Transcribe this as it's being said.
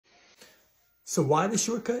So why the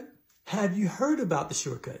shortcut? Have you heard about the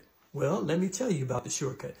shortcut? Well, let me tell you about the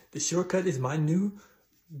shortcut. The shortcut is my new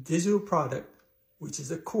digital product, which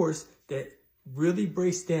is a course that really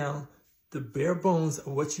breaks down the bare bones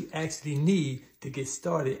of what you actually need to get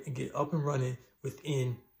started and get up and running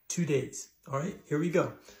within 2 days. All right, here we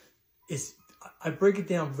go. I break it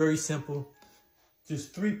down very simple. There's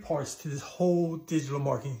 3 parts to this whole digital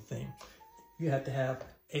marketing thing. You have to have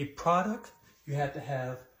a product, you have to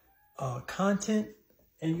have content,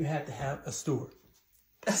 and you have to have a store.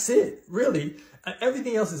 That's it, really.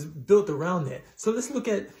 Everything else is built around that. So let's look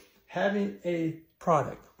at having a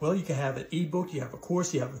product. Well, you can have an ebook, you have a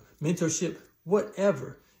course, you have a mentorship,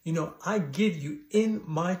 whatever. You know, I give you in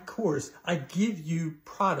my course, I give you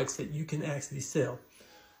products that you can actually sell.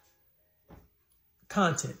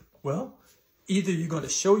 Content. Well, either you're going to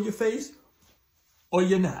show your face or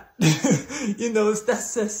you're not. You know,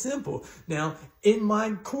 that's that simple. Now, in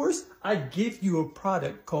my course, I give you a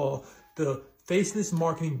product called the Faceless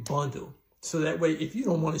Marketing Bundle. So that way, if you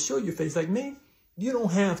don't want to show your face like me, you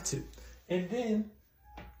don't have to. And then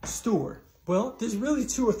store. Well, there's really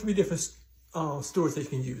 2 or 3 different stores that you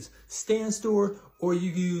can use. Stand store, or you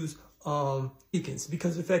use Beacons,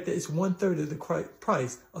 because of the fact that it's 1/3 of the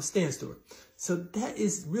price of Stand store. So that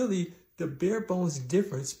is really the bare bones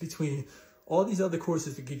difference between all these other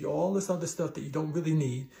courses that give you all this other stuff that you don't really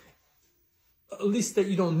need, at least that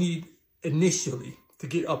you don't need initially to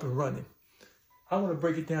get up and running. I want to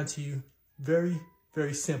break it down to you very,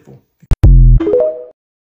 very simple.